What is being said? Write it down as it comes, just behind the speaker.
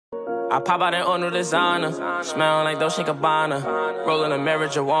I pop out in all new designer, smell like Dolce & Gabbana, rolling a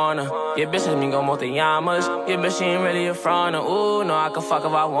marijuana. Your bitch let me go multi-yamas. Your bitch, she ain't really a fronter. Ooh, no, I can fuck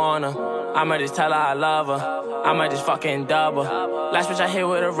if I wanna. I'ma just tell her I love her. I'ma just fucking dub her. Last bitch I hit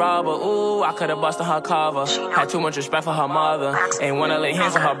with a rubber. Ooh, I could've busted her cover. Had too much respect for her mother. Ain't wanna lay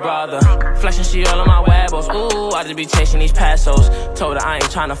hands on her brother. Flexing, she all on my webos. Ooh, I just be chasing these pesos. Told her I ain't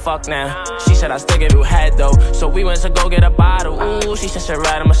tryna fuck now. She said I still give you head though. So we went to go get a bottle. Ooh, she said she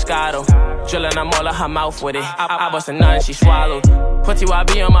ride a Moscato. Drillin', I'm all in her mouth with it. I bust a nut and she swallowed. Put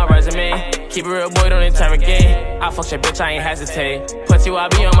TYB on my resume. Keep it real, boy, don't interrogate. I fuck your bitch, I ain't hesitate. Put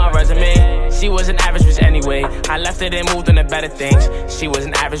TYB on my resume. She was an average bitch anyway. I left it and moved on to better things. She was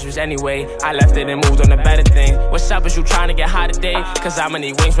an average bitch anyway. I left it and moved on to better things. What's up, is you trying to get high today? Cause I'ma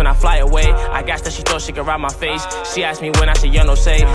need wings when I fly away. I guess that she thought she could ride my face. She asked me when I said, yo, no say.